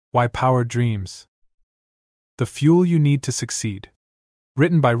Why Power Dreams. The Fuel You Need to Succeed.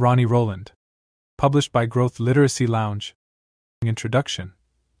 Written by Ronnie Rowland. Published by Growth Literacy Lounge. Introduction.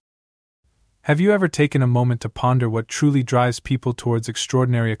 Have you ever taken a moment to ponder what truly drives people towards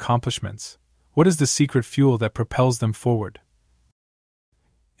extraordinary accomplishments? What is the secret fuel that propels them forward?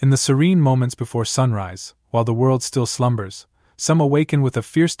 In the serene moments before sunrise, while the world still slumbers, some awaken with a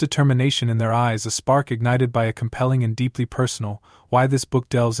fierce determination in their eyes, a spark ignited by a compelling and deeply personal why. This book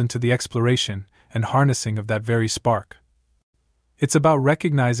delves into the exploration and harnessing of that very spark. It's about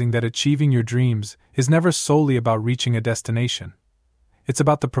recognizing that achieving your dreams is never solely about reaching a destination. It's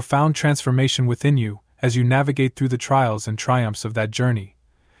about the profound transformation within you as you navigate through the trials and triumphs of that journey.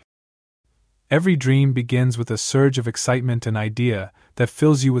 Every dream begins with a surge of excitement and idea that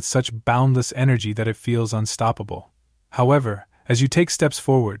fills you with such boundless energy that it feels unstoppable. However, as you take steps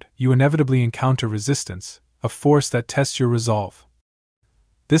forward, you inevitably encounter resistance, a force that tests your resolve.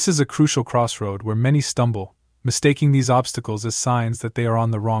 This is a crucial crossroad where many stumble, mistaking these obstacles as signs that they are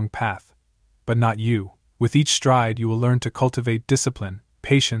on the wrong path. But not you. With each stride, you will learn to cultivate discipline,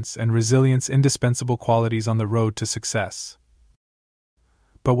 patience, and resilience, indispensable qualities on the road to success.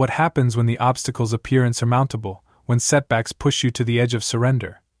 But what happens when the obstacles appear insurmountable, when setbacks push you to the edge of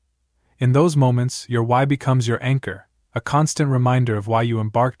surrender? In those moments, your why becomes your anchor, a constant reminder of why you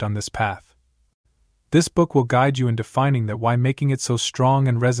embarked on this path. This book will guide you in defining that why, making it so strong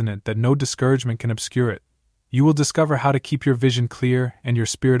and resonant that no discouragement can obscure it. You will discover how to keep your vision clear and your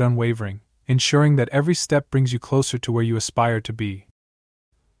spirit unwavering, ensuring that every step brings you closer to where you aspire to be.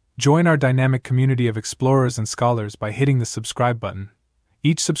 Join our dynamic community of explorers and scholars by hitting the subscribe button.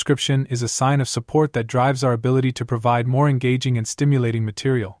 Each subscription is a sign of support that drives our ability to provide more engaging and stimulating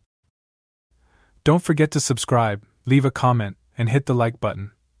material. Don't forget to subscribe, leave a comment, and hit the like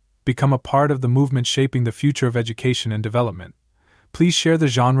button. Become a part of the movement shaping the future of education and development. Please share the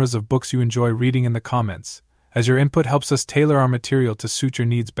genres of books you enjoy reading in the comments, as your input helps us tailor our material to suit your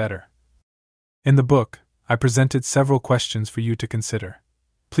needs better. In the book, I presented several questions for you to consider.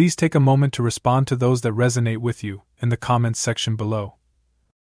 Please take a moment to respond to those that resonate with you in the comments section below.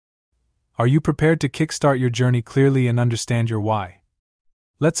 Are you prepared to kickstart your journey clearly and understand your why?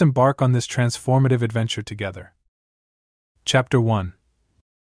 Let's embark on this transformative adventure together. Chapter 1.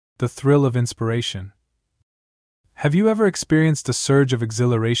 The Thrill of Inspiration. Have you ever experienced a surge of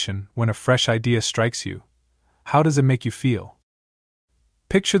exhilaration when a fresh idea strikes you? How does it make you feel?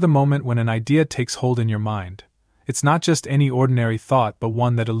 Picture the moment when an idea takes hold in your mind. It's not just any ordinary thought, but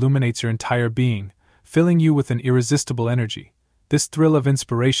one that illuminates your entire being, filling you with an irresistible energy. This thrill of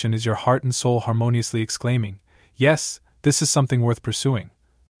inspiration is your heart and soul harmoniously exclaiming, "Yes, this is something worth pursuing."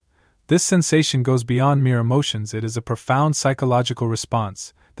 This sensation goes beyond mere emotions. It is a profound psychological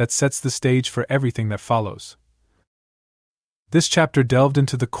response that sets the stage for everything that follows. This chapter delved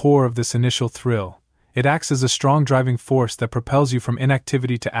into the core of this initial thrill. It acts as a strong driving force that propels you from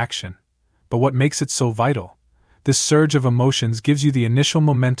inactivity to action. But what makes it so vital? This surge of emotions gives you the initial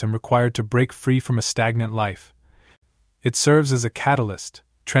momentum required to break free from a stagnant life. It serves as a catalyst,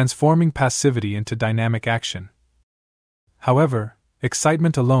 transforming passivity into dynamic action. However,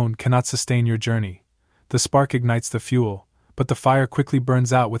 excitement alone cannot sustain your journey. The spark ignites the fuel, but the fire quickly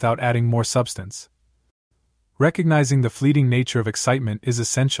burns out without adding more substance. Recognizing the fleeting nature of excitement is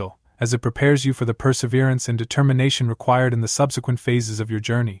essential, as it prepares you for the perseverance and determination required in the subsequent phases of your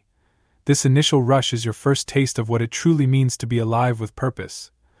journey. This initial rush is your first taste of what it truly means to be alive with purpose,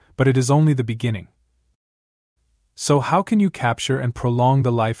 but it is only the beginning. So how can you capture and prolong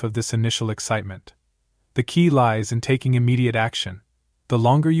the life of this initial excitement? The key lies in taking immediate action. The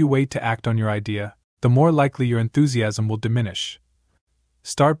longer you wait to act on your idea, the more likely your enthusiasm will diminish.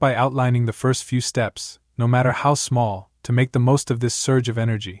 Start by outlining the first few steps, no matter how small, to make the most of this surge of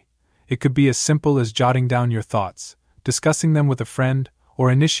energy. It could be as simple as jotting down your thoughts, discussing them with a friend,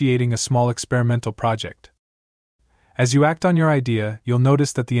 or initiating a small experimental project. As you act on your idea, you'll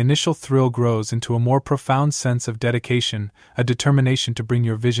notice that the initial thrill grows into a more profound sense of dedication, a determination to bring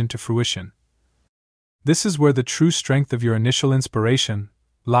your vision to fruition. This is where the true strength of your initial inspiration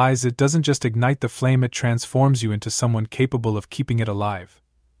lies. It doesn't just ignite the flame, it transforms you into someone capable of keeping it alive.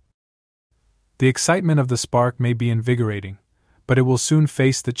 The excitement of the spark may be invigorating, but it will soon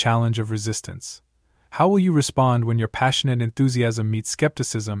face the challenge of resistance. How will you respond when your passionate enthusiasm meets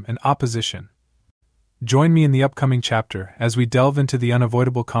skepticism and opposition? Join me in the upcoming chapter as we delve into the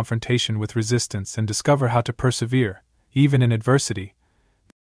unavoidable confrontation with resistance and discover how to persevere, even in adversity.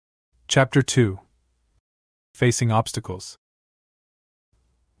 Chapter 2. Facing Obstacles.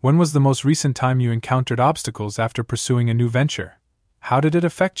 When was the most recent time you encountered obstacles after pursuing a new venture? How did it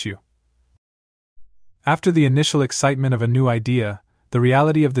affect you? After the initial excitement of a new idea, the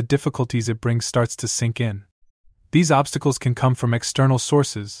reality of the difficulties it brings starts to sink in. These obstacles can come from external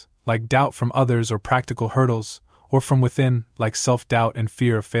sources, like doubt from others or practical hurdles, or from within, like self-doubt and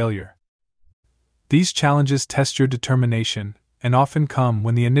fear of failure. These challenges test your determination, and often come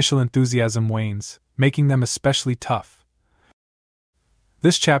when the initial enthusiasm wanes, making them especially tough.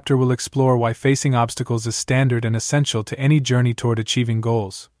 This chapter will explore why facing obstacles is standard and essential to any journey toward achieving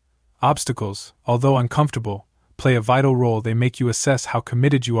goals. Obstacles, although uncomfortable, play a vital role. They make you assess how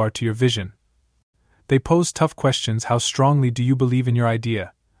committed you are to your vision. They pose tough questions. How strongly do you believe in your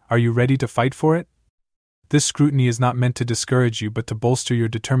idea? Are you ready to fight for it? This scrutiny is not meant to discourage you but to bolster your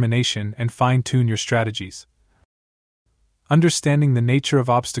determination and fine-tune your strategies. Understanding the nature of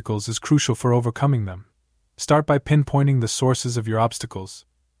obstacles is crucial for overcoming them. Start by pinpointing the sources of your obstacles.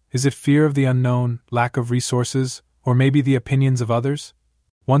 Is it fear of the unknown, lack of resources, or maybe the opinions of others?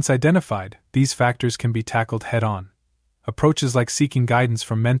 Once identified, these factors can be tackled head-on. Approaches like seeking guidance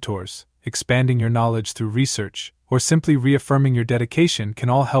from mentors, expanding your knowledge through research, or simply reaffirming your dedication can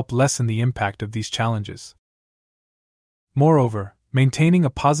all help lessen the impact of these challenges. Moreover, maintaining a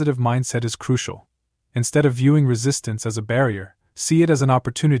positive mindset is crucial. Instead of viewing resistance as a barrier, see it as an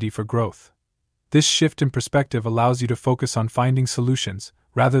opportunity for growth. This shift in perspective allows you to focus on finding solutions,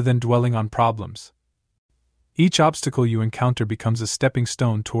 rather than dwelling on problems. Each obstacle you encounter becomes a stepping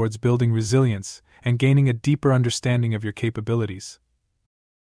stone towards building resilience and gaining a deeper understanding of your capabilities.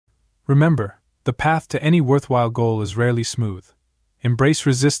 Remember, the path to any worthwhile goal is rarely smooth. Embrace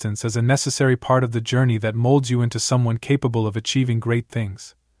resistance as a necessary part of the journey that molds you into someone capable of achieving great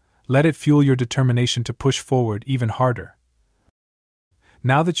things. Let it fuel your determination to push forward even harder.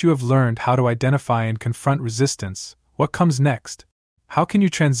 Now that you have learned how to identify and confront resistance, what comes next? How can you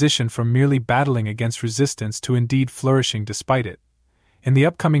transition from merely battling against resistance to indeed flourishing despite it? In the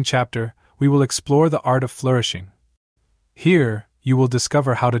upcoming chapter, we will explore the art of flourishing. Here, you will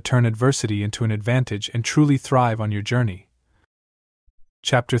discover how to turn adversity into an advantage and truly thrive on your journey.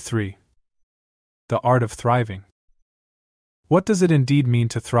 Chapter 3. The Art of Thriving. What does it indeed mean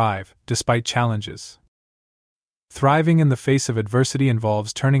to thrive, despite challenges? Thriving in the face of adversity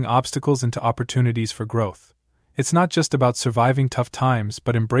involves turning obstacles into opportunities for growth. It's not just about surviving tough times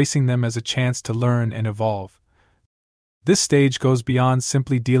but embracing them as a chance to learn and evolve. This stage goes beyond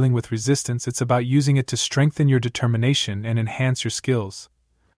simply dealing with resistance. It's about using it to strengthen your determination and enhance your skills.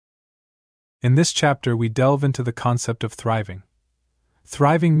 In this chapter, we delve into the concept of thriving.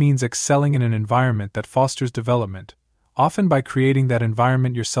 Thriving means excelling in an environment that fosters development, often by creating that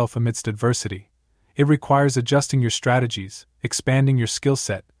environment yourself amidst adversity. It requires adjusting your strategies, expanding your skill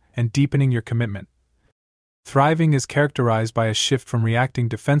set, and deepening your commitment. Thriving is characterized by a shift from reacting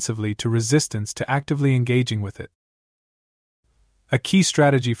defensively to resistance to actively engaging with it. A key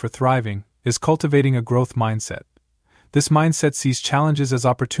strategy for thriving is cultivating a growth mindset. This mindset sees challenges as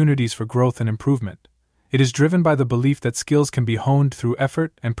opportunities for growth and improvement. It is driven by the belief that skills can be honed through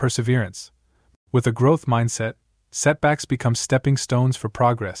effort and perseverance. With a growth mindset, setbacks become stepping stones for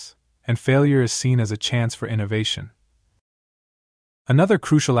progress, and failure is seen as a chance for innovation. Another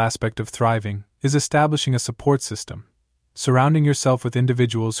crucial aspect of thriving is establishing a support system. Surrounding yourself with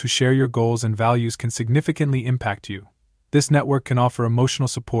individuals who share your goals and values can significantly impact you. This network can offer emotional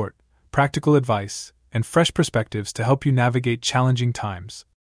support, practical advice, and fresh perspectives to help you navigate challenging times.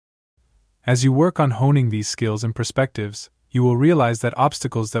 As you work on honing these skills and perspectives, you will realize that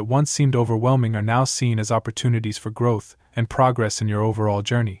obstacles that once seemed overwhelming are now seen as opportunities for growth and progress in your overall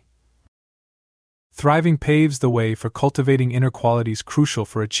journey. Thriving paves the way for cultivating inner qualities crucial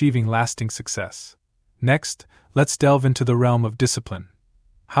for achieving lasting success. Next, let's delve into the realm of discipline.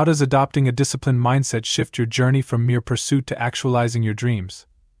 How does adopting a disciplined mindset shift your journey from mere pursuit to actualizing your dreams?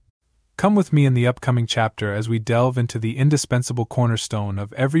 Come with me in the upcoming chapter as we delve into the indispensable cornerstone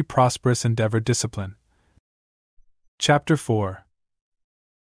of every prosperous endeavor: discipline. Chapter 4.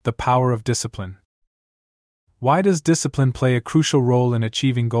 The Power of Discipline. Why does discipline play a crucial role in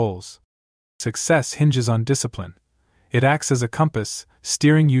achieving goals? Success hinges on discipline. It acts as a compass,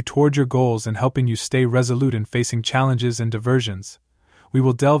 steering you toward your goals and helping you stay resolute in facing challenges and diversions. We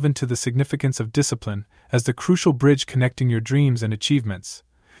will delve into the significance of discipline as the crucial bridge connecting your dreams and achievements.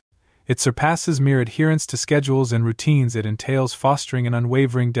 It surpasses mere adherence to schedules and routines. It entails fostering an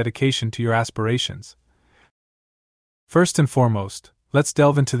unwavering dedication to your aspirations. First and foremost, let's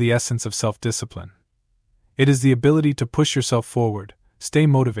delve into the essence of self-discipline. It is the ability to push yourself forward, stay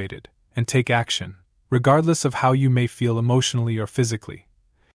motivated, and take action, regardless of how you may feel emotionally or physically.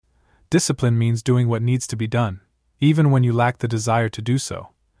 Discipline means doing what needs to be done, even when you lack the desire to do so.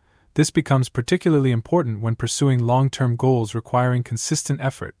 This becomes particularly important when pursuing long-term goals requiring consistent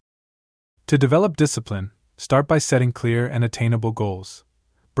effort. To develop discipline, Start by setting clear and attainable goals.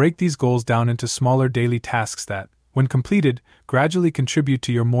 Break these goals down into smaller daily tasks that, when completed, gradually contribute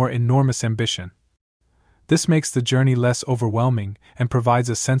to your more enormous ambition. This makes the journey less overwhelming and provides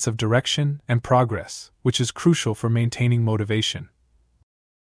a sense of direction and progress, which is crucial for maintaining motivation.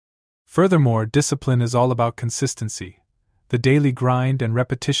 Furthermore, discipline is all about consistency. The daily grind and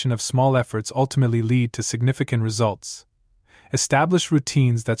repetition of small efforts ultimately lead to significant results. Establish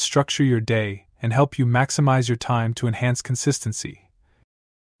routines that structure your day and help you maximize your time to enhance consistency.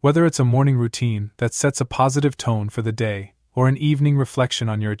 Whether it's a morning routine that sets a positive tone for the day or an evening reflection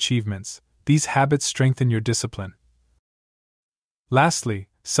on your achievements, these habits strengthen your discipline. Lastly,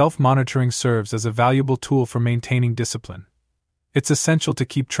 self-monitoring serves as a valuable tool for maintaining discipline. It's essential to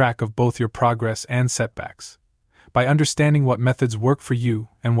keep track of both your progress and setbacks. By understanding what methods work for you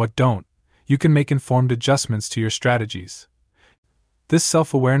and what don't, you can make informed adjustments to your strategies. This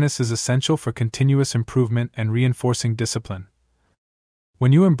self-awareness is essential for continuous improvement and reinforcing discipline.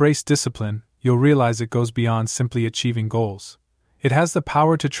 When you embrace discipline, you'll realize it goes beyond simply achieving goals. It has the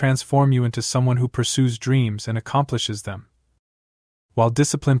power to transform you into someone who pursues dreams and accomplishes them. While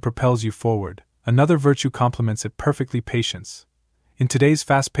discipline propels you forward, another virtue complements it perfectly: patience. In today's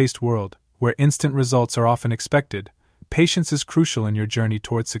fast-paced world, where instant results are often expected, patience is crucial in your journey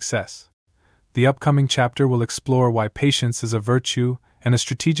towards success. The upcoming chapter will explore why patience is a virtue and a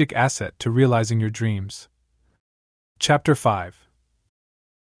strategic asset to realizing your dreams. Chapter 5.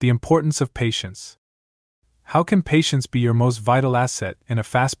 The importance of patience. How can patience be your most vital asset in a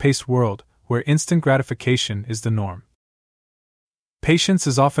fast-paced world where instant gratification is the norm? Patience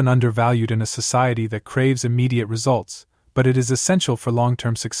is often undervalued in a society that craves immediate results, but it is essential for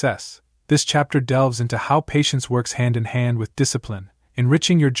long-term success. This chapter delves into how patience works hand in hand with discipline,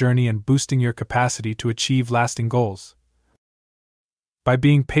 enriching your journey and boosting your capacity to achieve lasting goals. By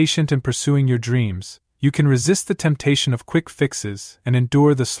being patient and pursuing your dreams, you can resist the temptation of quick fixes and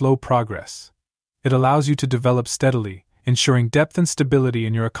endure the slow progress. It allows you to develop steadily, ensuring depth and stability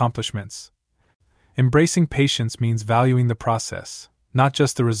in your accomplishments. Embracing patience means valuing the process, not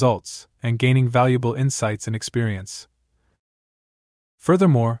just the results, and gaining valuable insights and experience.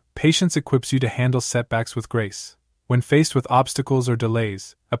 Furthermore, patience equips you to handle setbacks with grace. When faced with obstacles or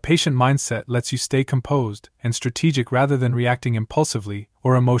delays, a patient mindset lets you stay composed and strategic rather than reacting impulsively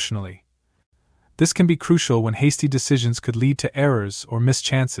or emotionally. This can be crucial when hasty decisions could lead to errors or missed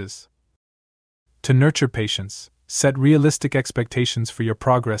chances. To nurture patience, set realistic expectations for your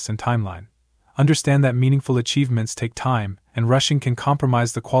progress and timeline. Understand that meaningful achievements take time, and rushing can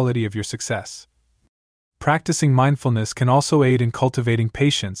compromise the quality of your success. Practicing mindfulness can also aid in cultivating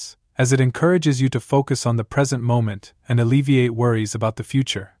patience, as it encourages you to focus on the present moment and alleviate worries about the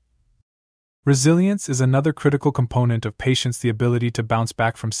future. Resilience is another critical component of patience: the ability to bounce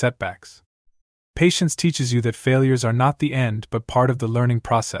back from setbacks. Patience teaches you that failures are not the end but part of the learning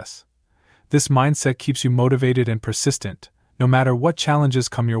process. This mindset keeps you motivated and persistent, no matter what challenges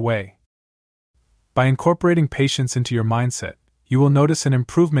come your way. By incorporating patience into your mindset, you will notice an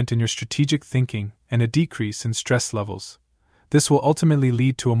improvement in your strategic thinking and a decrease in stress levels. This will ultimately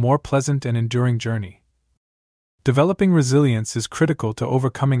lead to a more pleasant and enduring journey. Developing resilience is critical to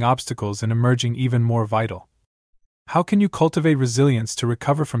overcoming obstacles and emerging even more vital. How can you cultivate resilience to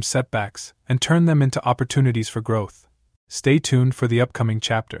recover from setbacks and turn them into opportunities for growth? Stay tuned for the upcoming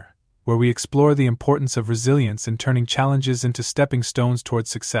chapter, where we explore the importance of resilience in turning challenges into stepping stones towards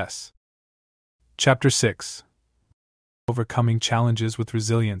success. Chapter 6. Overcoming challenges with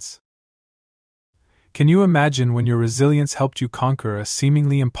resilience. Can you imagine when your resilience helped you conquer a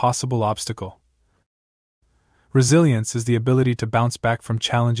seemingly impossible obstacle? Resilience is the ability to bounce back from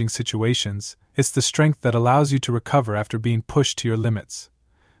challenging situations. It's the strength that allows you to recover after being pushed to your limits.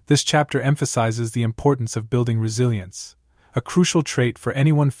 This chapter emphasizes the importance of building resilience, a crucial trait for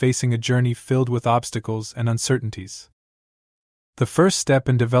anyone facing a journey filled with obstacles and uncertainties. The first step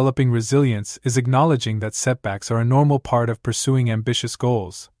in developing resilience is acknowledging that setbacks are a normal part of pursuing ambitious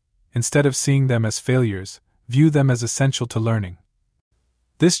goals. Instead of seeing them as failures, view them as essential to learning.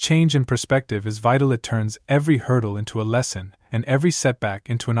 This change in perspective is vital. It turns every hurdle into a lesson and every setback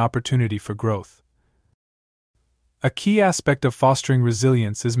into an opportunity for growth. A key aspect of fostering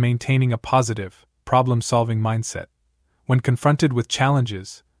resilience is maintaining a positive, problem-solving mindset. When confronted with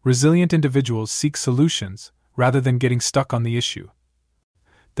challenges, resilient individuals seek solutions rather than getting stuck on the issue.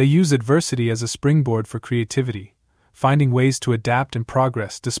 They use adversity as a springboard for creativity, finding ways to adapt and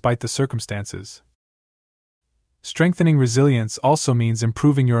progress despite the circumstances. Strengthening resilience also means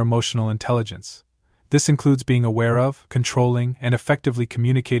improving your emotional intelligence. This includes being aware of, controlling, and effectively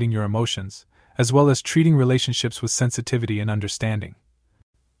communicating your emotions, as well as treating relationships with sensitivity and understanding.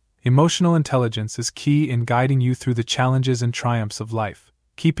 Emotional intelligence is key in guiding you through the challenges and triumphs of life,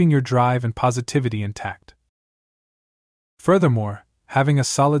 keeping your drive and positivity intact. Furthermore, having a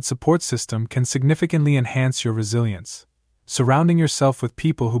solid support system can significantly enhance your resilience. Surrounding yourself with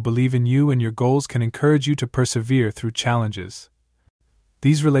people who believe in you and your goals can encourage you to persevere through challenges.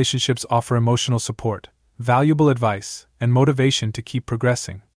 These relationships offer emotional support, valuable advice, and motivation to keep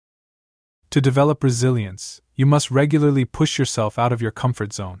progressing. To develop resilience, you must regularly push yourself out of your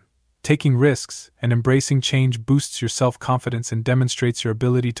comfort zone. Taking risks and embracing change boosts your self-confidence and demonstrates your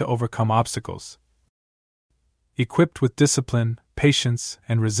ability to overcome obstacles. Equipped with discipline, patience,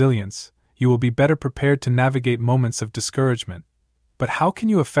 and resilience, you will be better prepared to navigate moments of discouragement. But how can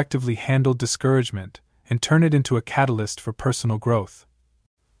you effectively handle discouragement and turn it into a catalyst for personal growth?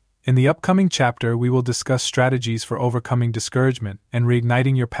 In the upcoming chapter, we will discuss strategies for overcoming discouragement and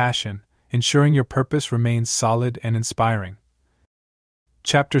reigniting your passion, ensuring your purpose remains solid and inspiring.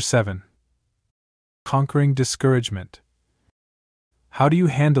 Chapter 7. Conquering Discouragement. How do you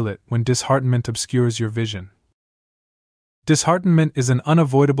handle it when disheartenment obscures your vision? Disheartenment is an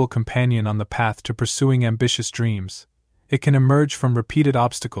unavoidable companion on the path to pursuing ambitious dreams. It can emerge from repeated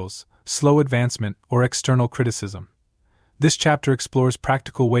obstacles, slow advancement, or external criticism. This chapter explores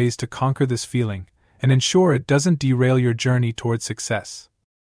practical ways to conquer this feeling and ensure it doesn't derail your journey toward success.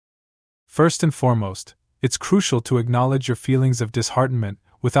 First and foremost, it's crucial to acknowledge your feelings of disheartenment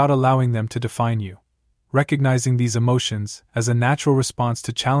without allowing them to define you. Recognizing these emotions as a natural response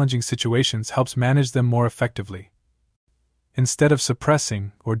to challenging situations helps manage them more effectively. Instead of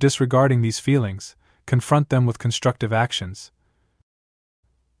suppressing or disregarding these feelings, confront them with constructive actions.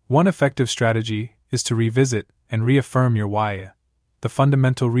 One effective strategy is to revisit and reaffirm your why, the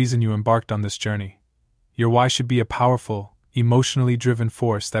fundamental reason you embarked on this journey. Your why should be a powerful, emotionally driven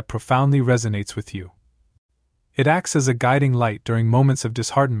force that profoundly resonates with you. It acts as a guiding light during moments of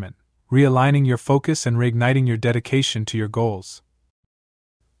disheartenment, realigning your focus and reigniting your dedication to your goals.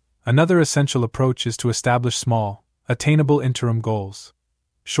 Another essential approach is to establish small, attainable interim goals.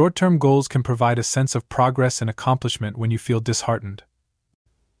 Short-term goals can provide a sense of progress and accomplishment when you feel disheartened.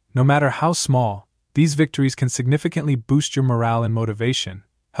 No matter how small, these victories can significantly boost your morale and motivation,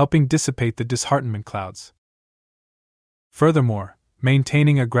 helping dissipate the disheartenment clouds. Furthermore,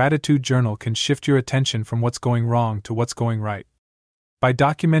 maintaining a gratitude journal can shift your attention from what's going wrong to what's going right. By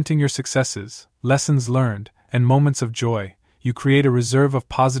documenting your successes, lessons learned, and moments of joy, you create a reserve of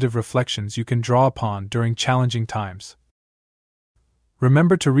positive reflections you can draw upon during challenging times.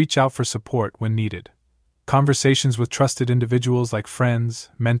 Remember to reach out for support when needed. Conversations with trusted individuals like friends,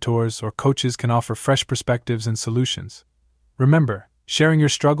 mentors, or coaches can offer fresh perspectives and solutions. Remember, sharing your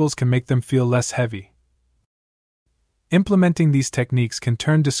struggles can make them feel less heavy. Implementing these techniques can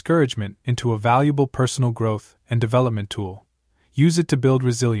turn discouragement into a valuable personal growth and development tool. Use it to build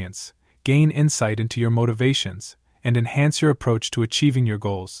resilience, gain insight into your motivations, and enhance your approach to achieving your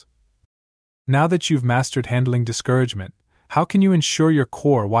goals. Now that you've mastered handling discouragement, how can you ensure your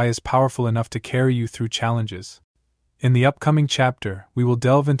core why is powerful enough to carry you through challenges? In the upcoming chapter, we will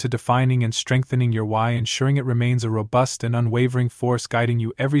delve into defining and strengthening your why, ensuring it remains a robust and unwavering force guiding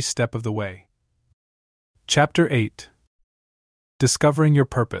you every step of the way. Chapter 8. Discovering Your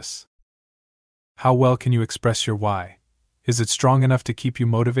Purpose. How well can you express your why? Is it strong enough to keep you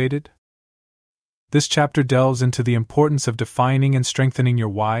motivated? This chapter delves into the importance of defining and strengthening your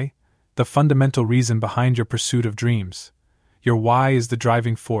why, the fundamental reason behind your pursuit of dreams. Your why is the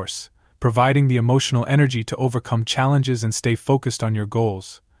driving force, providing the emotional energy to overcome challenges and stay focused on your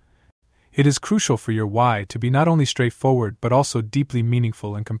goals. It is crucial for your why to be not only straightforward but also deeply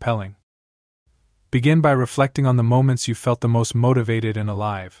meaningful and compelling. Begin by reflecting on the moments you felt the most motivated and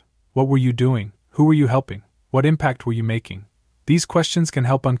alive. What were you doing? Who were you helping? What impact were you making? These questions can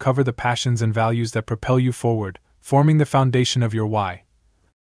help uncover the passions and values that propel you forward, forming the foundation of your why.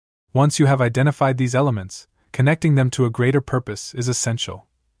 Once you have identified these elements, connecting them to a greater purpose is essential.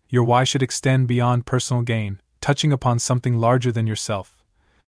 Your why should extend beyond personal gain, touching upon something larger than yourself.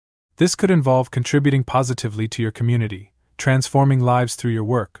 This could involve contributing positively to your community, transforming lives through your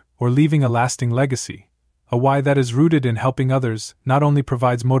work, or leaving a lasting legacy. A why that is rooted in helping others not only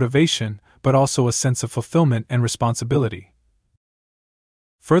provides motivation, but also a sense of fulfillment and responsibility.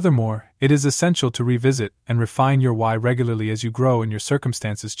 Furthermore, it is essential to revisit and refine your why regularly as you grow and your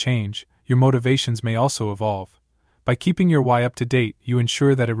circumstances change. Your motivations may also evolve. By keeping your why up to date, you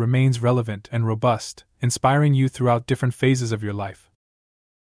ensure that it remains relevant and robust, inspiring you throughout different phases of your life.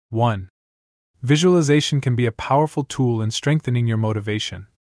 1. Visualization can be a powerful tool in strengthening your motivation.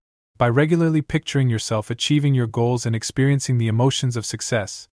 By regularly picturing yourself achieving your goals and experiencing the emotions of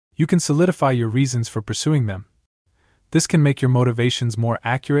success, you can solidify your reasons for pursuing them. This can make your motivations more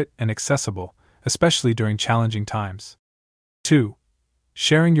accurate and accessible, especially during challenging times. 2.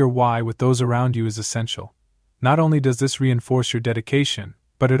 Sharing your why with those around you is essential. Not only does this reinforce your dedication,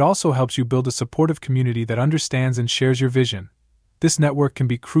 but it also helps you build a supportive community that understands and shares your vision. This network can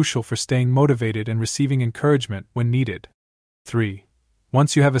be crucial for staying motivated and receiving encouragement when needed. 3.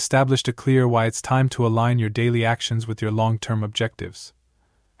 Once you have established a clear why, it's time to align your daily actions with your long-term objectives.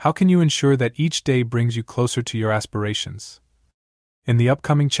 How can you ensure that each day brings you closer to your aspirations? In the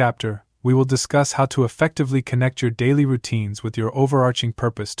upcoming chapter, we will discuss how to effectively connect your daily routines with your overarching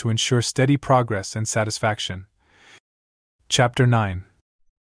purpose to ensure steady progress and satisfaction. Chapter 9.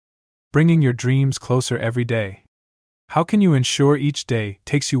 Bringing your dreams closer every day. How can you ensure each day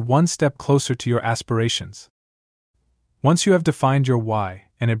takes you one step closer to your aspirations? Once you have defined your why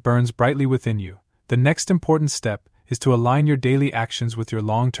and it burns brightly within you, the next important step is to align your daily actions with your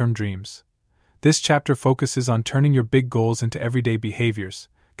long-term dreams. This chapter focuses on turning your big goals into everyday behaviors,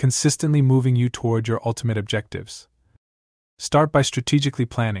 consistently moving you toward your ultimate objectives. Start by strategically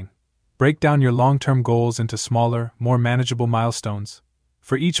planning. Break down your long-term goals into smaller, more manageable milestones.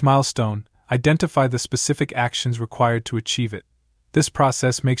 For each milestone, identify the specific actions required to achieve it. This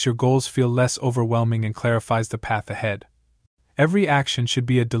process makes your goals feel less overwhelming and clarifies the path ahead. Every action should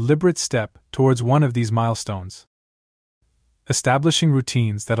be a deliberate step towards one of these milestones. Establishing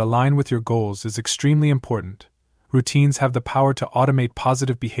routines that align with your goals is extremely important. Routines have the power to automate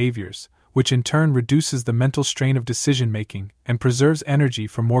positive behaviors, which in turn reduces the mental strain of decision-making and preserves energy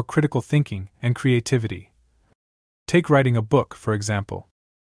for more critical thinking and creativity. Take writing a book, for example.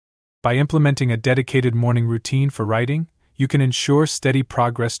 By implementing a dedicated morning routine for writing, you can ensure steady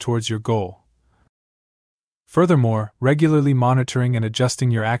progress towards your goal. Furthermore, regularly monitoring and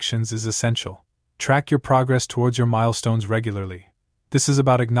adjusting your actions is essential. Track your progress towards your milestones regularly. This is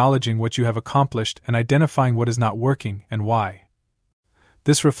about acknowledging what you have accomplished and identifying what is not working and why.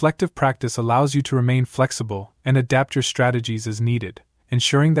 This reflective practice allows you to remain flexible and adapt your strategies as needed,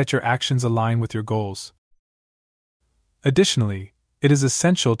 ensuring that your actions align with your goals. Additionally, it is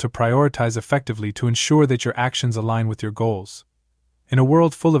essential to prioritize effectively to ensure that your actions align with your goals. In a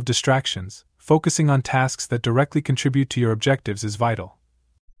world full of distractions, focusing on tasks that directly contribute to your objectives is vital.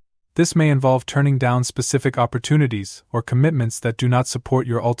 This may involve turning down specific opportunities or commitments that do not support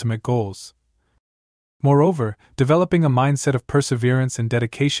your ultimate goals. Moreover, developing a mindset of perseverance and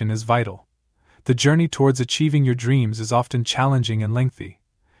dedication is vital. The journey towards achieving your dreams is often challenging and lengthy.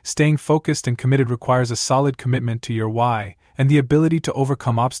 Staying focused and committed requires a solid commitment to your why and the ability to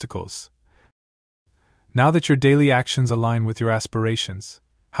overcome obstacles. Now that your daily actions align with your aspirations,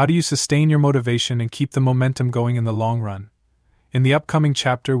 how do you sustain your motivation and keep the momentum going in the long run? In the upcoming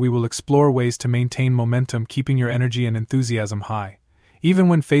chapter, we will explore ways to maintain momentum, keeping your energy and enthusiasm high, even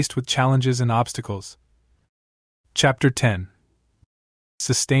when faced with challenges and obstacles. Chapter 10.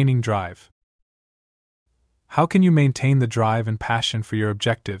 Sustaining drive. How can you maintain the drive and passion for your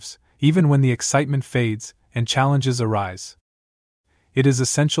objectives, even when the excitement fades and challenges arise? It is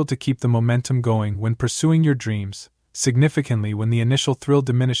essential to keep the momentum going when pursuing your dreams, significantly when the initial thrill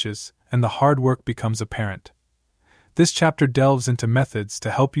diminishes and the hard work becomes apparent. This chapter delves into methods to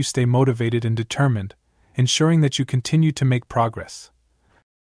help you stay motivated and determined, ensuring that you continue to make progress.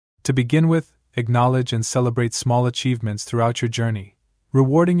 To begin with, acknowledge and celebrate small achievements throughout your journey.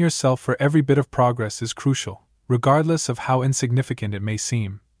 Rewarding yourself for every bit of progress is crucial, regardless of how insignificant it may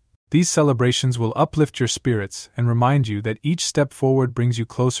seem. These celebrations will uplift your spirits and remind you that each step forward brings you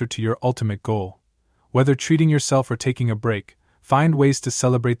closer to your ultimate goal. Whether treating yourself or taking a break, find ways to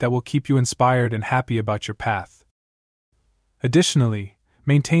celebrate that will keep you inspired and happy about your path. Additionally,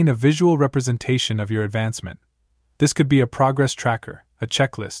 maintain a visual representation of your advancement. This could be a progress tracker, a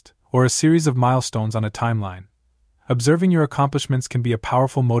checklist, or a series of milestones on a timeline. Observing your accomplishments can be a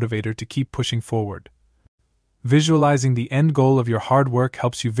powerful motivator to keep pushing forward. Visualizing the end goal of your hard work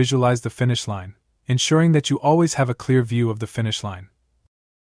helps you visualize the finish line, ensuring that you always have a clear view of the finish line.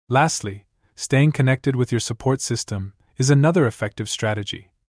 Lastly, staying connected with your support system is another effective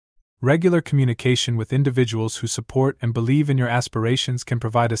strategy. Regular communication with individuals who support and believe in your aspirations can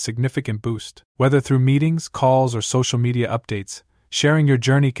provide a significant boost. Whether through meetings, calls, or social media updates, sharing your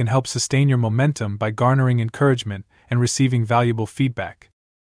journey can help sustain your momentum by garnering encouragement and receiving valuable feedback.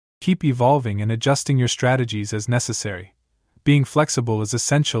 Keep evolving and adjusting your strategies as necessary. Being flexible is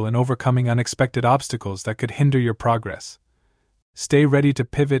essential in overcoming unexpected obstacles that could hinder your progress. Stay ready to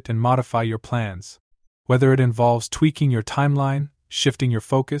pivot and modify your plans. Whether it involves tweaking your timeline, shifting your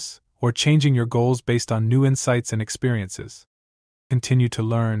focus, or changing your goals based on new insights and experiences. Continue to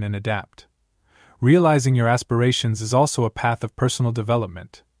learn and adapt. Realizing your aspirations is also a path of personal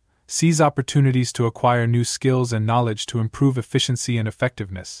development. Seize opportunities to acquire new skills and knowledge to improve efficiency and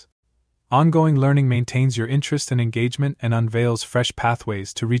effectiveness. Ongoing learning maintains your interest and engagement and unveils fresh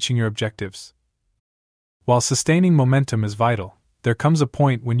pathways to reaching your objectives. While sustaining momentum is vital, there comes a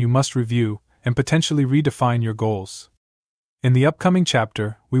point when you must review and potentially redefine your goals. In the upcoming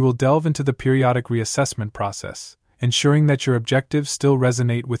chapter, we will delve into the periodic reassessment process, ensuring that your objectives still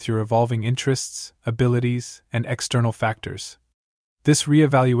resonate with your evolving interests, abilities, and external factors. This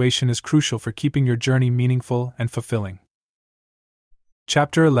reevaluation is crucial for keeping your journey meaningful and fulfilling.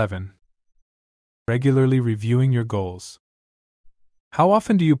 Chapter 11. Regularly reviewing your goals. How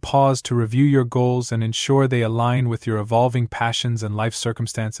often do you pause to review your goals and ensure they align with your evolving passions and life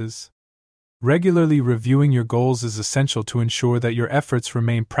circumstances? Regularly reviewing your goals is essential to ensure that your efforts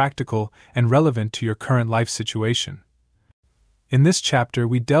remain practical and relevant to your current life situation. In this chapter,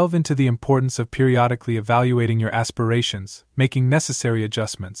 we delve into the importance of periodically evaluating your aspirations, making necessary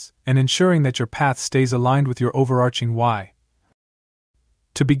adjustments, and ensuring that your path stays aligned with your overarching why.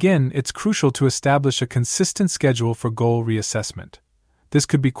 To begin, it's crucial to establish a consistent schedule for goal reassessment. This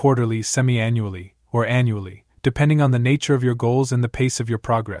could be quarterly, semi-annually, or annually, depending on the nature of your goals and the pace of your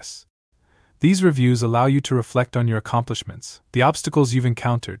progress. These reviews allow you to reflect on your accomplishments, the obstacles you've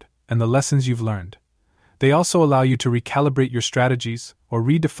encountered, and the lessons you've learned. They also allow you to recalibrate your strategies or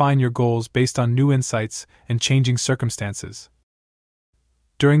redefine your goals based on new insights and changing circumstances.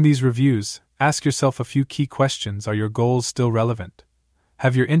 During these reviews, ask yourself a few key questions. Are your goals still relevant?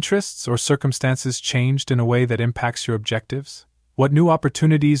 Have your interests or circumstances changed in a way that impacts your objectives? What new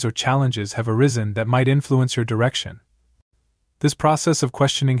opportunities or challenges have arisen that might influence your direction? This process of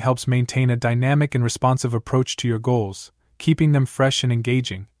questioning helps maintain a dynamic and responsive approach to your goals, keeping them fresh and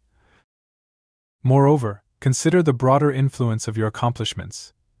engaging. Moreover, consider the broader influence of your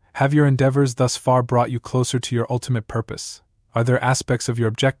accomplishments. Have your endeavors thus far brought you closer to your ultimate purpose? Are there aspects of your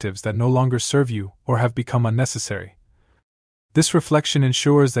objectives that no longer serve you or have become unnecessary? This reflection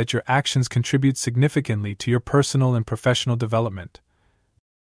ensures that your actions contribute significantly to your personal and professional development.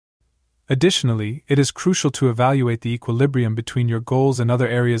 Additionally, it is crucial to evaluate the equilibrium between your goals and other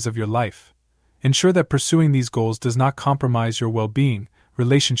areas of your life. Ensure that pursuing these goals does not compromise your well-being,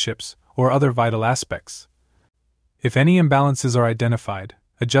 relationships, or other vital aspects. If any imbalances are identified,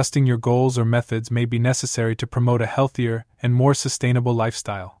 adjusting your goals or methods may be necessary to promote a healthier and more sustainable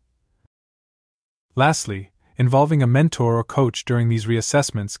lifestyle. Lastly, involving a mentor or coach during these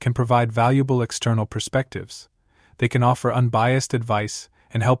reassessments can provide valuable external perspectives. They can offer unbiased advice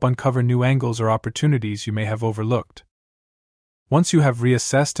and help uncover new angles or opportunities you may have overlooked. Once you have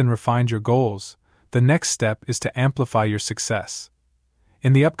reassessed and refined your goals, the next step is to amplify your success.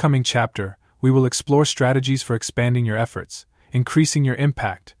 In the upcoming chapter, we will explore strategies for expanding your efforts, increasing your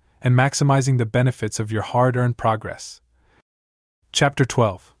impact, and maximizing the benefits of your hard-earned progress. Chapter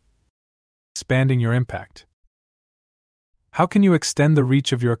 12. Expanding your impact. How can you extend the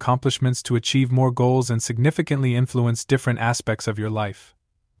reach of your accomplishments to achieve more goals and significantly influence different aspects of your life?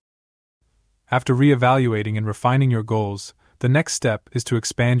 After reevaluating and refining your goals, the next step is to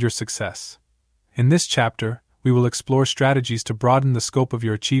expand your success. In this chapter, we will explore strategies to broaden the scope of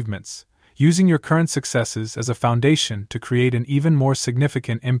your achievements, using your current successes as a foundation to create an even more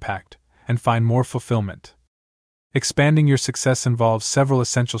significant impact and find more fulfillment. Expanding your success involves several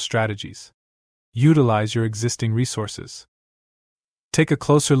essential strategies. Utilize your existing resources. Take a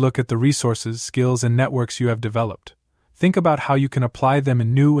closer look at the resources, skills, and networks you have developed. Think about how you can apply them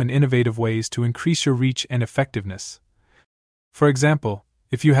in new and innovative ways to increase your reach and effectiveness. For example,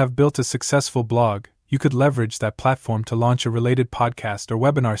 if you have built a successful blog, you could leverage that platform to launch a related podcast or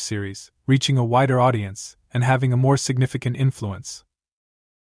webinar series, reaching a wider audience and having a more significant influence.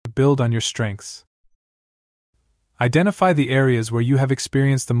 Build on your strengths. Identify the areas where you have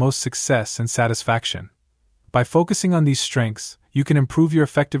experienced the most success and satisfaction. By focusing on these strengths, you can improve your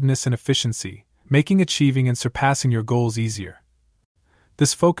effectiveness and efficiency, making achieving and surpassing your goals easier.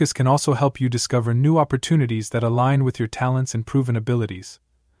 This focus can also help you discover new opportunities that align with your talents and proven abilities.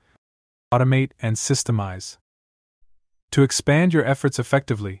 Automate and systemize. To expand your efforts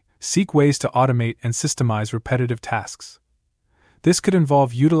effectively, seek ways to automate and systemize repetitive tasks. This could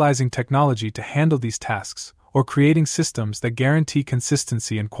involve utilizing technology to handle these tasks or creating systems that guarantee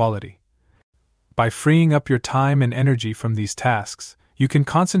consistency and quality. By freeing up your time and energy from these tasks, you can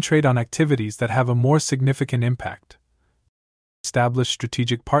concentrate on activities that have a more significant impact. Establish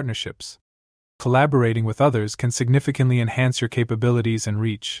strategic partnerships. Collaborating with others can significantly enhance your capabilities and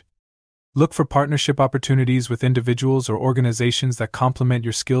reach. Look for partnership opportunities with individuals or organizations that complement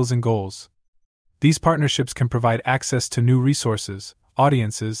your skills and goals. These partnerships can provide access to new resources,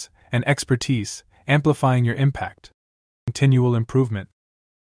 audiences, and expertise, amplifying your impact. Continual improvement.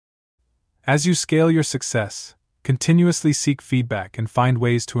 As you scale your success, continuously seek feedback and find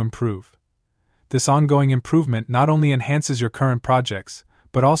ways to improve. This ongoing improvement not only enhances your current projects,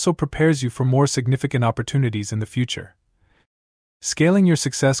 but also prepares you for more significant opportunities in the future. Scaling your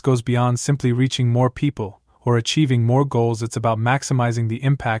success goes beyond simply reaching more people or achieving more goals. It's about maximizing the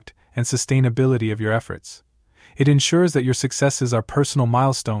impact and sustainability of your efforts. It ensures that your successes are personal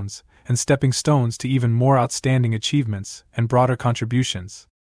milestones and stepping stones to even more outstanding achievements and broader contributions.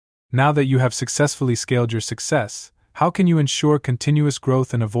 Now that you have successfully scaled your success, how can you ensure continuous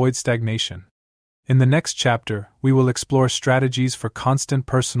growth and avoid stagnation? In the next chapter, we will explore strategies for constant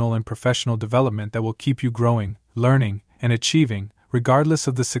personal and professional development that will keep you growing, learning, and achieving, regardless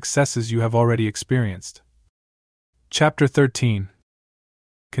of the successes you have already experienced. Chapter 13.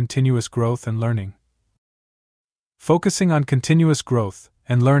 Continuous Growth and Learning. Focusing on continuous growth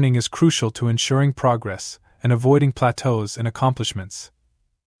and learning is crucial to ensuring progress and avoiding plateaus in accomplishments.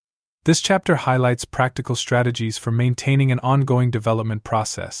 This chapter highlights practical strategies for maintaining an ongoing development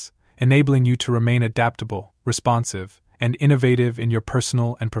process, enabling you to remain adaptable, responsive, and innovative in your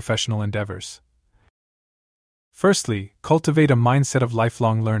personal and professional endeavors. Firstly, cultivate a mindset of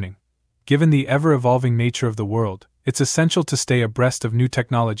lifelong learning. Given the ever-evolving nature of the world, it's essential to stay abreast of new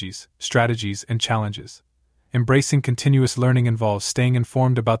technologies, strategies, and challenges. Embracing continuous learning involves staying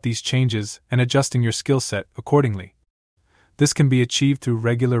informed about these changes and adjusting your skill set accordingly. This can be achieved through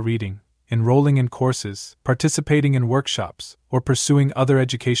regular reading, enrolling in courses, participating in workshops, or pursuing other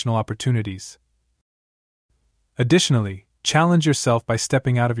educational opportunities. Additionally, challenge yourself by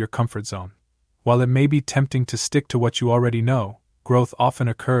stepping out of your comfort zone. While it may be tempting to stick to what you already know, growth often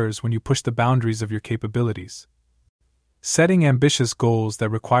occurs when you push the boundaries of your capabilities. Setting ambitious goals that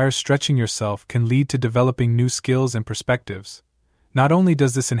require stretching yourself can lead to developing new skills and perspectives. Not only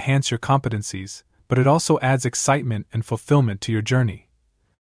does this enhance your competencies, but it also adds excitement and fulfillment to your journey.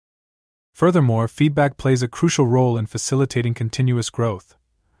 Furthermore, feedback plays a crucial role in facilitating continuous growth.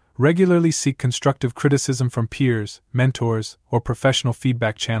 Regularly seek constructive criticism from peers, mentors, or professional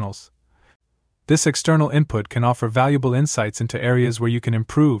feedback channels. This external input can offer valuable insights into areas where you can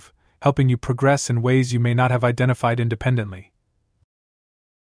improve, helping you progress in ways you may not have identified independently.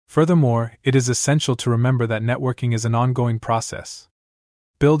 Furthermore, it is essential to remember that networking is an ongoing process.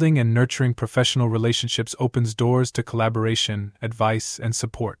 Building and nurturing professional relationships opens doors to collaboration, advice, and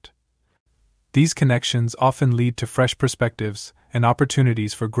support. These connections often lead to fresh perspectives and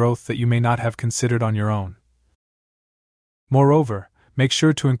opportunities for growth that you may not have considered on your own. Moreover, make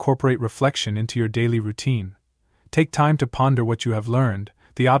sure to incorporate reflection into your daily routine. Take time to ponder what you have learned,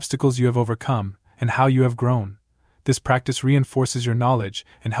 the obstacles you have overcome, and how you have grown. This practice reinforces your knowledge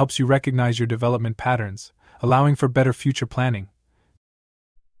and helps you recognize your development patterns, allowing for better future planning.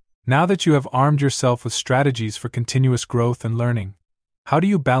 Now that you have armed yourself with strategies for continuous growth and learning, how do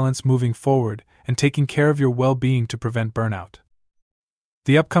you balance moving forward and taking care of your well-being to prevent burnout?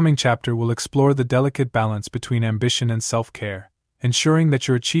 The upcoming chapter will explore the delicate balance between ambition and self-care, ensuring that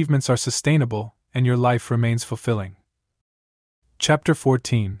your achievements are sustainable and your life remains fulfilling. Chapter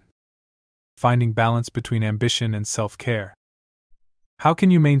 14. Finding balance between ambition and self-care. How can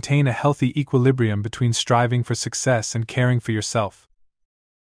you maintain a healthy equilibrium between striving for success and caring for yourself?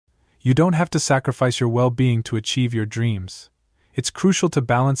 You don't have to sacrifice your well-being to achieve your dreams. It's crucial to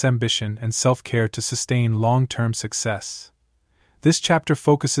balance ambition and self-care to sustain long-term success. This chapter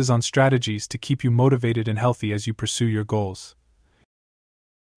focuses on strategies to keep you motivated and healthy as you pursue your goals.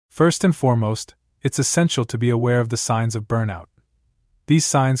 First and foremost, it's essential to be aware of the signs of burnout. These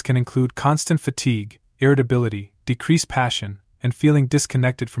signs can include constant fatigue, irritability, decreased passion, and feeling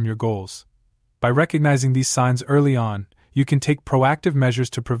disconnected from your goals. By recognizing these signs early on, you can take proactive measures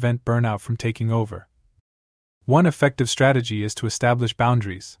to prevent burnout from taking over. One effective strategy is to establish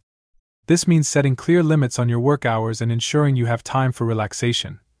boundaries. This means setting clear limits on your work hours and ensuring you have time for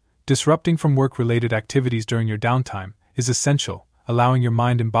relaxation. Disrupting from work-related activities during your downtime is essential, allowing your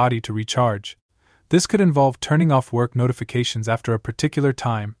mind and body to recharge. This could involve turning off work notifications after a particular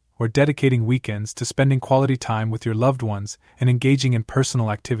time, or dedicating weekends to spending quality time with your loved ones and engaging in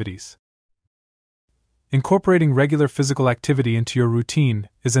personal activities. Incorporating regular physical activity into your routine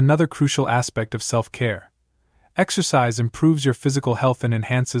is another crucial aspect of self-care. Exercise improves your physical health and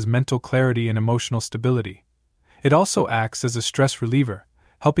enhances mental clarity and emotional stability. It also acts as a stress reliever,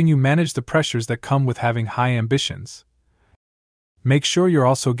 helping you manage the pressures that come with having high ambitions. Make sure you're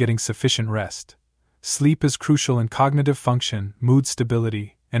also getting sufficient rest. Sleep is crucial in cognitive function, mood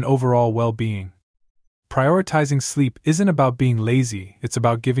stability, and overall well-being. Prioritizing sleep isn't about being lazy, it's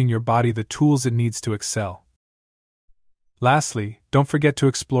about giving your body the tools it needs to excel. Lastly, don't forget to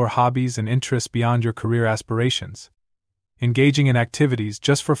explore hobbies and interests beyond your career aspirations. engaging in activities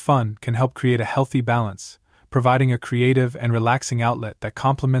just for fun can help create a healthy balance, providing a creative and relaxing outlet that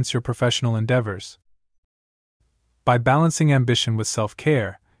complements your professional endeavors. By balancing ambition with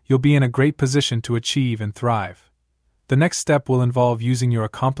self-care, you'll be in a great position to achieve and thrive. The next step will involve using your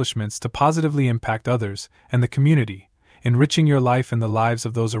accomplishments to positively impact others and the community, enriching your life and the lives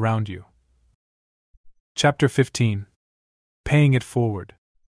of those around you. Chapter 15. Paying it forward.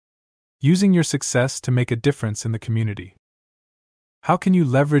 Using your success to make a difference in the community. How can you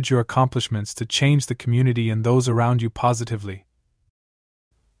leverage your accomplishments to change the community and those around you positively?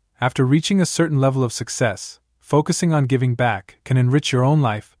 After reaching a certain level of success, focusing on giving back can enrich your own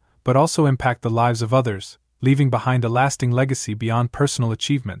life, but also impact the lives of others, leaving behind a lasting legacy beyond personal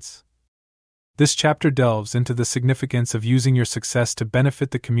achievements. This chapter delves into the significance of using your success to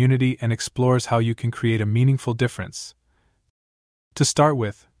benefit the community and explores how you can create a meaningful difference. To start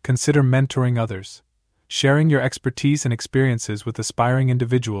with, consider mentoring others. Sharing your expertise and experiences with aspiring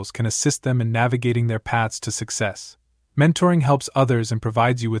individuals can assist them in navigating their paths to success. Mentoring helps others and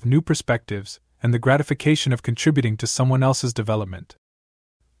provides you with new perspectives and the gratification of contributing to someone else's development.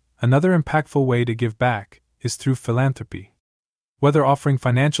 Another impactful way to give back is through philanthropy. Whether offering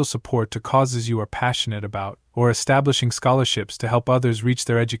financial support to causes you are passionate about or establishing scholarships to help others reach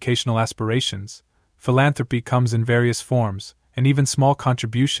their educational aspirations, philanthropy comes in various forms, and even small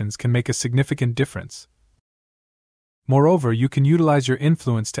contributions can make a significant difference. Moreover, you can utilize your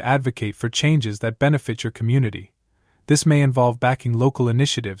influence to advocate for changes that benefit your community. This may involve backing local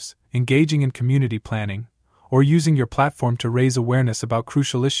initiatives, engaging in community planning, or using your platform to raise awareness about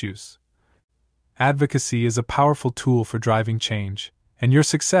crucial issues. Advocacy is a powerful tool for driving change, and your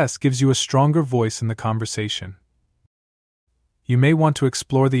success gives you a stronger voice in the conversation. You may want to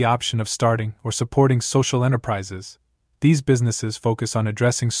explore the option of starting or supporting social enterprises. These businesses focus on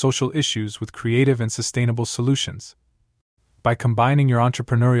addressing social issues with creative and sustainable solutions. By combining your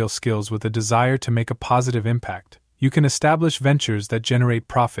entrepreneurial skills with a desire to make a positive impact, you can establish ventures that generate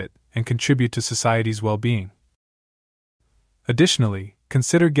profit and contribute to society's well-being. Additionally,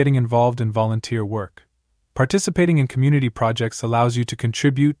 consider getting involved in volunteer work. Participating in community projects allows you to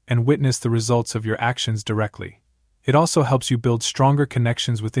contribute and witness the results of your actions directly. It also helps you build stronger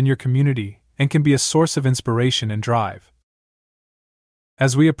connections within your community and can be a source of inspiration and drive.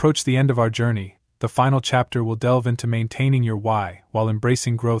 As we approach the end of our journey, the final chapter will delve into maintaining your why while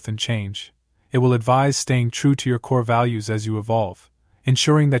embracing growth and change. It will advise staying true to your core values as you evolve,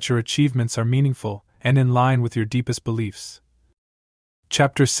 ensuring that your achievements are meaningful and in line with your deepest beliefs.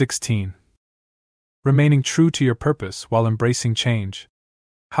 Chapter 16. Remaining true to your purpose while embracing change.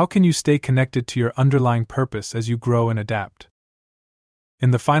 How can you stay connected to your underlying purpose as you grow and adapt?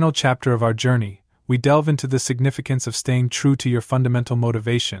 In the final chapter of our journey, we delve into the significance of staying true to your fundamental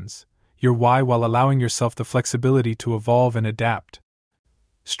motivations, your why, while allowing yourself the flexibility to evolve and adapt.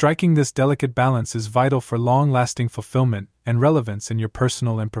 Striking this delicate balance is vital for long-lasting fulfillment and relevance in your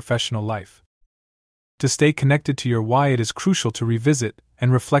personal and professional life. To stay connected to your why, it is crucial to revisit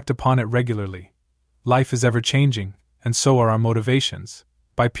and reflect upon it regularly. Life is ever-changing, and so are our motivations.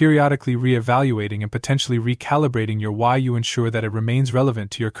 By periodically re-evaluating and potentially recalibrating your why, you ensure that it remains relevant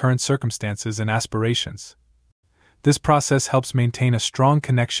to your current circumstances and aspirations. This process helps maintain a strong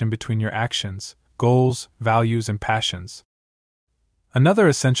connection between your actions, goals, values, and passions. Another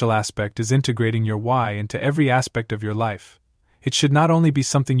essential aspect is integrating your why into every aspect of your life. It should not only be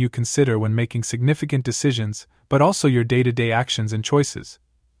something you consider when making significant decisions, but also your day-to-day actions and choices.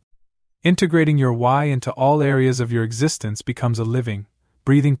 Integrating your why into all areas of your existence becomes a living,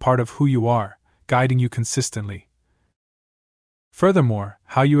 breathing part of who you are, guiding you consistently. Furthermore,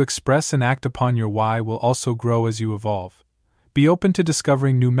 how you express and act upon your why will also grow as you evolve. Be open to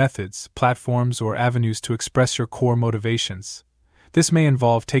discovering new methods, platforms, or avenues to express your core motivations. This may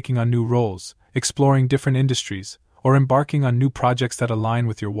involve taking on new roles, exploring different industries, or embarking on new projects that align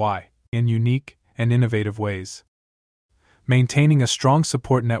with your why, in unique and innovative ways. Maintaining a strong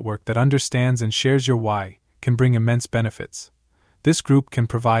support network that understands and shares your why can bring immense benefits. This group can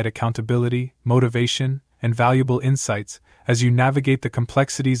provide accountability, motivation, and valuable insights as you navigate the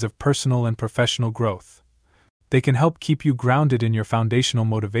complexities of personal and professional growth. They can help keep you grounded in your foundational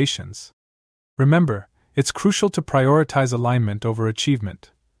motivations. Remember, it's crucial to prioritize alignment over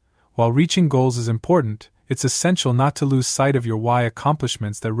achievement. While reaching goals is important, it's essential not to lose sight of your why.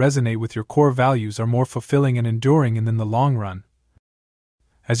 Accomplishments that resonate with your core values are more fulfilling and enduring in the long run.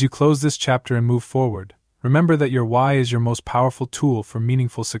 As you close this chapter and move forward, remember that your why is your most powerful tool for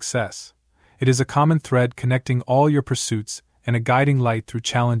meaningful success. It is a common thread connecting all your pursuits and a guiding light through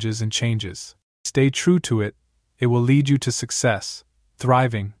challenges and changes. Stay true to it. It will lead you to success,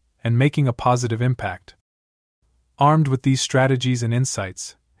 thriving, and making a positive impact. Armed with these strategies and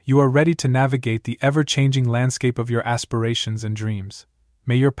insights, you are ready to navigate the ever-changing landscape of your aspirations and dreams.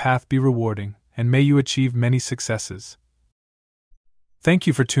 May your path be rewarding, and may you achieve many successes. Thank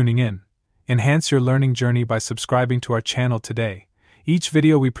you for tuning in. Enhance your learning journey by subscribing to our channel today. Each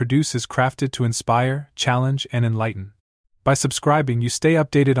video we produce is crafted to inspire, challenge, and enlighten. By subscribing, you stay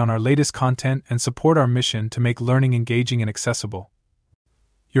updated on our latest content and support our mission to make learning engaging and accessible.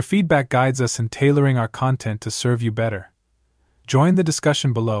 Your feedback guides us in tailoring our content to serve you better. Join the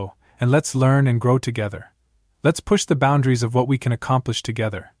discussion below, and let's learn and grow together. Let's push the boundaries of what we can accomplish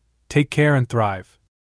together. Take care and thrive.